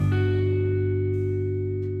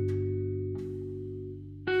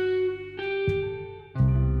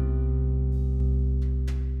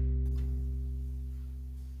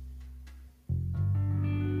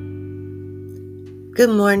Good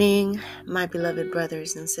morning, my beloved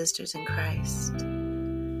brothers and sisters in Christ.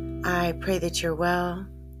 I pray that you're well.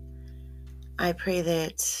 I pray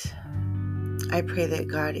that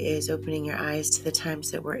God is opening your eyes to the times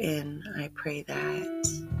that we're in. I pray that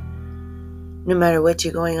no matter what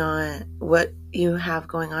you have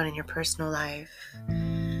going on in your personal life,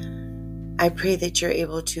 I pray that you're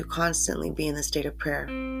able to constantly be in the state of prayer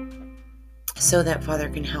so that Father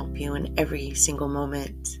can help you in every single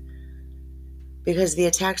moment. Because the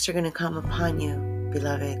attacks are going to come upon you,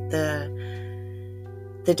 beloved.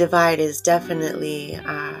 The divide is definitely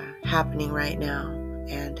happening right now.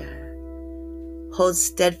 And hold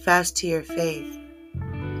steadfast to your faith.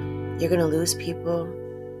 You're going to lose people.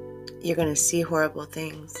 You're going to see horrible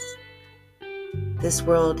things. This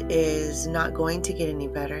world is not going to get any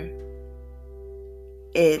better.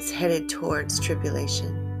 It's headed towards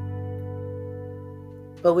tribulation.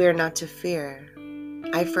 But we are not to fear.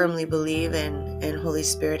 I firmly believe, and Holy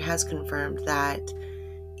Spirit has confirmed that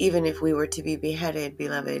even if we were to be beheaded,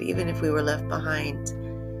 beloved, even if we were left behind,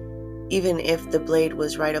 even if the blade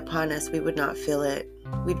was right upon us, we would not feel it.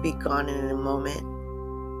 We'd be gone in a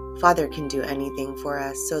moment. Father can do anything for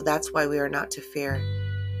us, so that's why we are not to fear.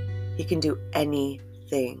 He can do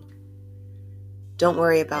anything. Don't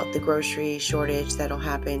worry about the grocery shortage that'll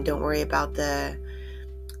happen. Don't worry about the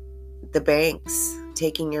banks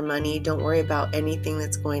taking your money. Don't worry about anything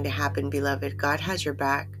that's going to happen, beloved. God has your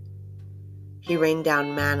back. He rained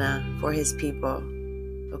down manna for his people.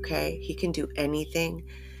 Okay? He can do anything.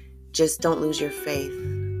 Just don't lose your faith.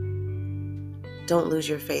 Don't lose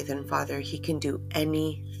your faith in Father. He can do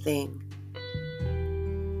anything.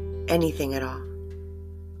 Anything at all.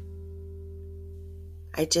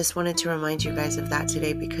 I just wanted to remind you guys of that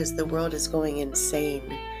today because the world is going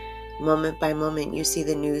insane. Moment by moment, you see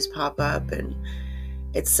the news pop up and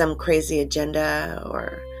it's some crazy agenda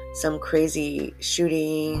or some crazy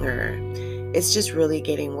shooting, or it's just really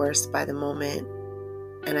getting worse by the moment.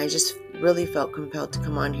 And I just really felt compelled to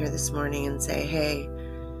come on here this morning and say, hey,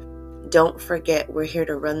 don't forget we're here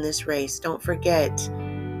to run this race. Don't forget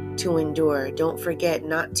to endure. Don't forget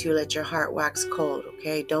not to let your heart wax cold,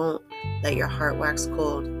 okay? Don't let your heart wax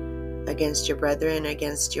cold against your brethren,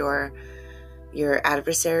 against your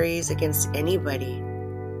adversaries, against anybody.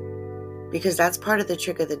 Because that's part of the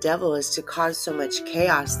trick of the devil, is to cause so much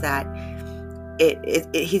chaos that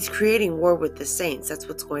he's creating war with the saints. That's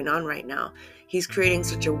what's going on right now. He's creating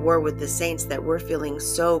such a war with the saints that we're feeling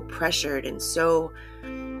so pressured and so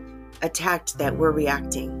attacked that we're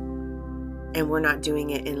reacting. And we're not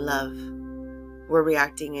doing it in love. We're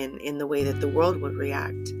reacting in the way that the world would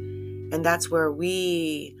react. And that's where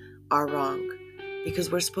we are wrong. Because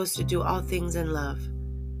we're supposed to do all things in love.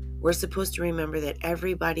 We're supposed to remember that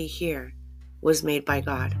everybody here was made by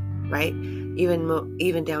God, right?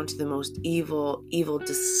 Even down to the most evil,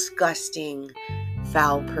 disgusting,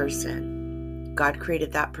 foul person. God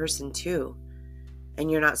created that person too.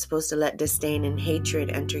 And you're not supposed to let disdain and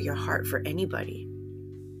hatred enter your heart for anybody.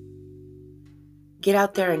 Get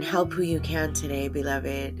out there and help who you can today,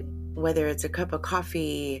 beloved. Whether it's a cup of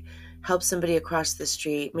coffee, help somebody across the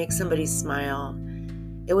street, make somebody smile.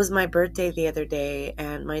 It was my birthday the other day,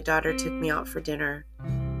 and my daughter took me out for dinner.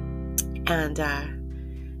 And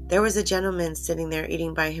there was a gentleman sitting there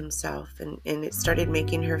eating by himself, and it started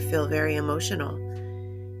making her feel very emotional.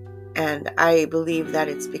 And I believe that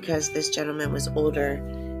it's because this gentleman was older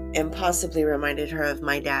and possibly reminded her of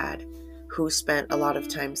my dad, who spent a lot of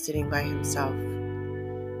time sitting by himself.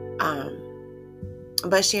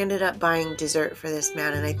 But she ended up buying dessert for this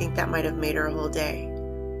man, and I think that might have made her whole day.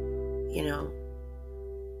 You know,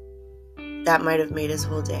 that might have made his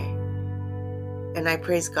whole day. And I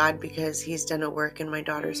praise God because he's done a work in my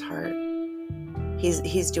daughter's heart.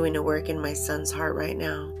 He's doing a work in my son's heart right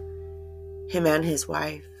now. Him and his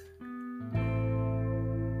wife.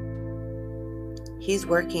 He's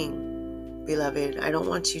working, beloved. I don't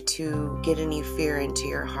want you to get any fear into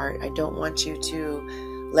your heart. I don't want you to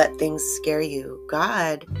let things scare you.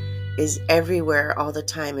 God is everywhere all the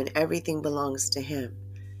time, and everything belongs to him.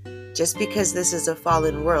 Just because this is a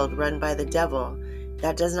fallen world run by the devil,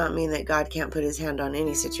 that does not mean that God can't put his hand on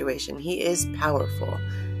any situation. He is powerful.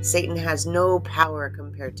 Satan has no power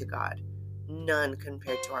compared to God. None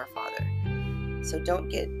compared to our Father. So don't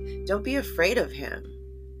be afraid of him,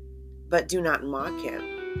 but do not mock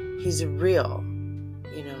him. He's real,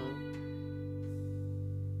 you know.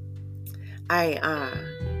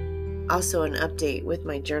 Also an update with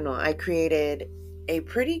my journal. I created a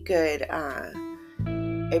pretty good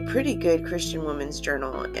Christian woman's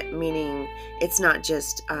journal, meaning it's not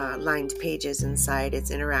just lined pages inside.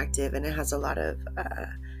 It's interactive, and it has a lot of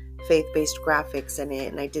faith-based graphics in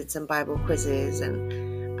it, and I did some Bible quizzes,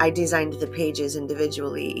 and I designed the pages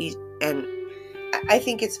individually, and I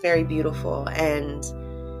think it's very beautiful. And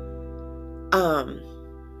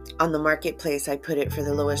on the marketplace, I put it for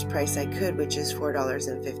the lowest price I could, which is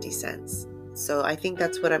 $4.50. So I think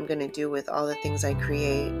that's what I'm going to do with all the things I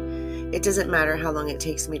create. It doesn't matter how long it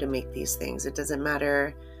takes me to make these things. It doesn't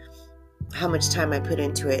matter how much time I put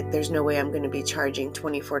into it. There's no way I'm going to be charging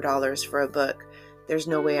 $24 for a book. There's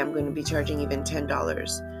no way I'm going to be charging even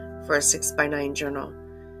 $10 for a 6x9 journal.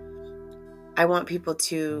 I want people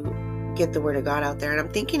to get the Word of God out there. And I'm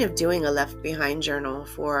thinking of doing a Left Behind journal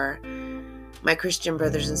for my Christian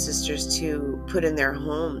brothers and sisters to put in their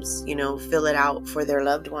homes, fill it out for their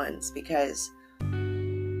loved ones, because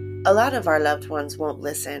a lot of our loved ones won't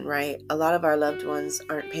listen, right? A lot of our loved ones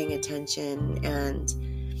aren't paying attention, and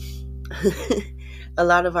a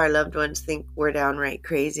lot of our loved ones think we're downright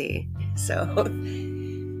crazy. So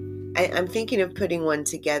I'm thinking of putting one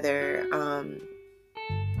together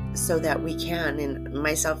so that we can, and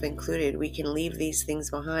myself included, we can leave these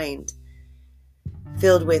things behind,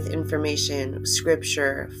 filled with information,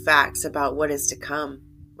 scripture, facts about what is to come,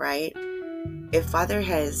 right? If Father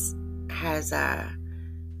has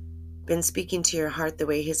been speaking to your heart the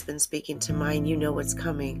way He's been speaking to mine, you know what's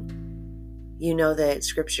coming. You know that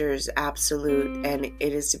scripture is absolute and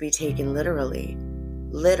it is to be taken literally.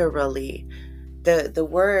 Literally. The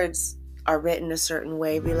words are written a certain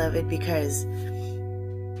way, beloved, because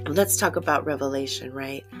let's talk about Revelation,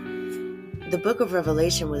 right? The book of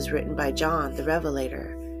Revelation was written by John, the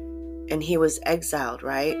Revelator, and he was exiled,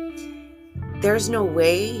 right? There's no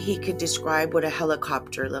way he could describe what a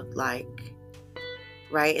helicopter looked like,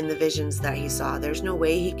 right? In the visions that he saw. There's no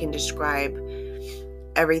way he can describe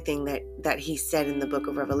everything that he said in the book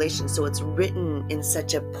of Revelation. So it's written in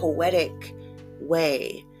such a poetic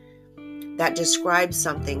way that describes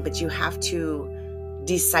something, but you have to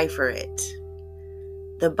decipher it.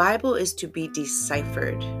 The Bible is to be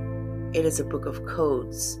deciphered. It is a book of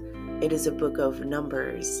codes. It is a book of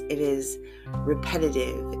numbers. It is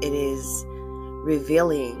repetitive. It is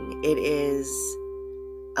revealing. It is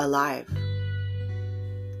alive.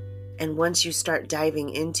 And once you start diving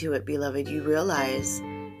into it, beloved, you realize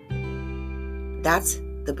that's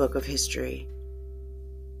the book of history.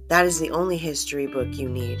 That is the only history book you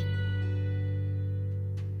need.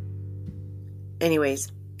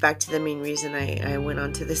 Anyways, back to the main reason I went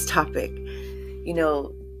on to this topic.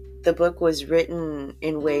 The book was written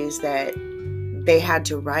in ways that they had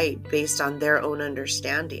to write based on their own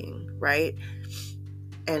understanding, right?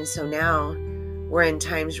 And so now we're in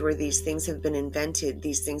times where these things have been invented,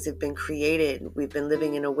 these things have been created. We've been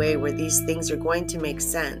living in a way where these things are going to make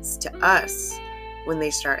sense to us when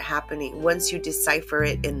they start happening. Once you decipher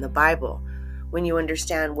it in the Bible, when you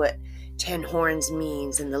understand what 10 horns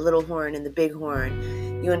means, and the little horn and the big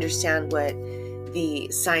horn, you understand what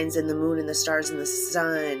the signs in the moon and the stars and the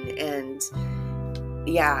sun, and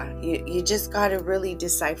you just got to really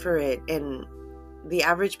decipher it. And the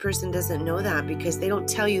average person doesn't know that because they don't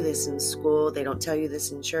tell you this in school. They don't tell you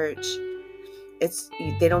this in church.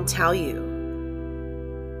 They don't tell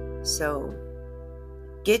you. So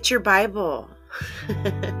get your Bible.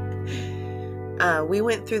 We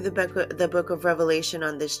went through the book of Revelation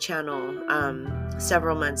on this channel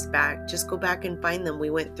several months back. Just go back and find them. We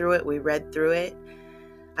went through it. We read through it.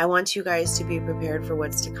 I want you guys to be prepared for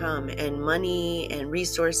what's to come. And money and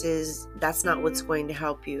resources, that's not what's going to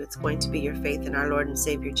help you. It's going to be your faith in our Lord and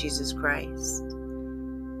Savior Jesus Christ,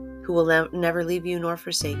 who will never leave you nor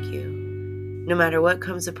forsake you. No matter what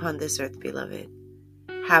comes upon this earth, beloved,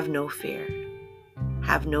 have no fear.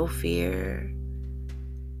 Have no fear.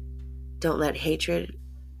 Don't let hatred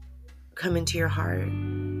come into your heart.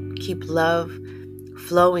 Keep love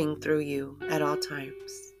flowing through you at all times.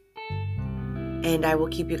 And I will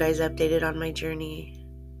keep you guys updated on my journey.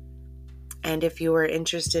 And if you are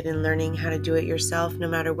interested in learning how to do it yourself, no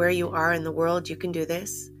matter where you are in the world, you can do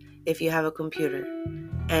this if you have a computer.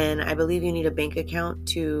 And I believe you need a bank account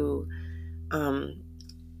to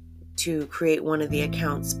create one of the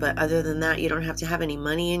accounts. But other than that, you don't have to have any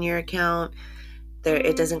money in your account.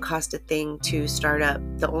 It doesn't cost a thing to start up.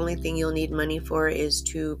 The only thing you'll need money for is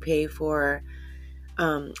to pay for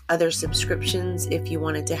other subscriptions if you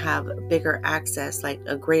wanted to have bigger access, like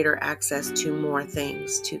a greater access to more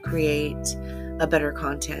things, to create a better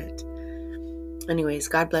content. Anyways,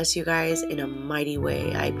 God bless you guys in a mighty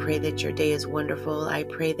way. I pray that your day is wonderful. I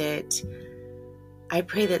pray that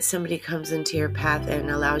somebody comes into your path and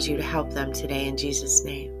allows you to help them today in Jesus'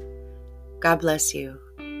 name. God bless you.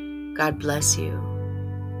 God bless you.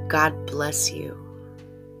 God bless you.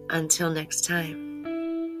 Until next time.